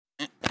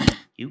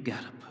You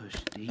gotta push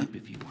deep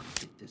if you want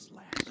to get this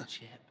last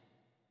chip.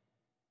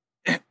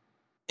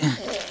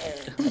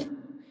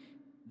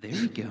 There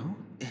you go.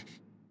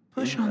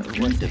 Push on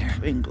through there.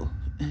 Pringle.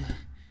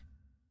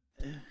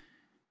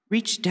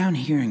 Reach down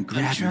here and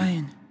grab I'm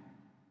trying. me.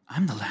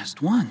 I'm the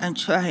last one. I'm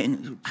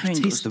trying. I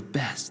taste the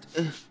best.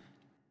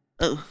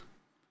 Oh.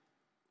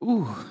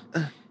 Ooh.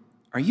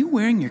 Are you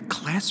wearing your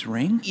class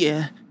ring?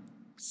 Yeah.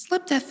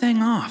 Slip that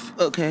thing off.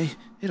 Okay.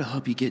 It'll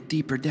help you get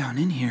deeper down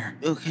in here.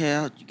 Okay,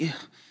 I'll get...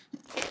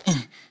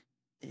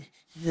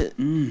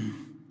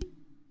 Can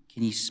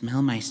you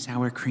smell my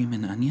sour cream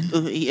and onion?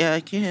 Yeah,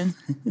 I can.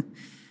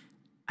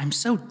 I'm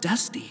so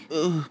dusty.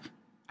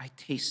 I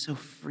taste so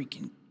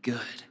freaking good.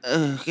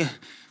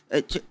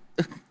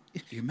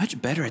 You're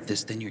much better at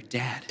this than your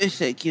dad.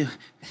 Thank you.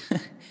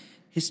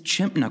 His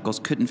chimp knuckles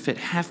couldn't fit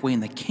halfway in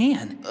the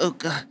can. Oh,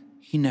 God.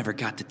 He never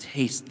got to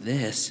taste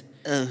this.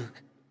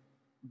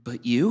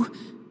 But you're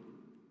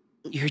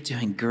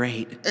doing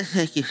great.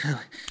 Thank you.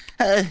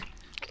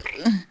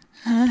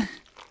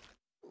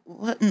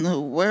 What in the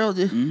world?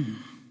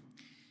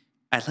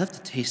 I love the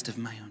taste of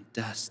my own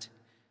dust.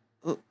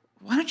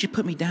 Why don't you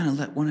put me down and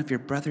let one of your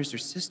brothers or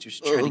sisters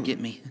try to get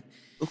me?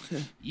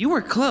 Okay. You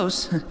were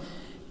close.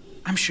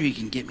 I'm sure you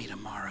can get me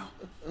tomorrow.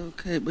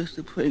 Okay,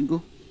 Mr.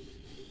 Pringle.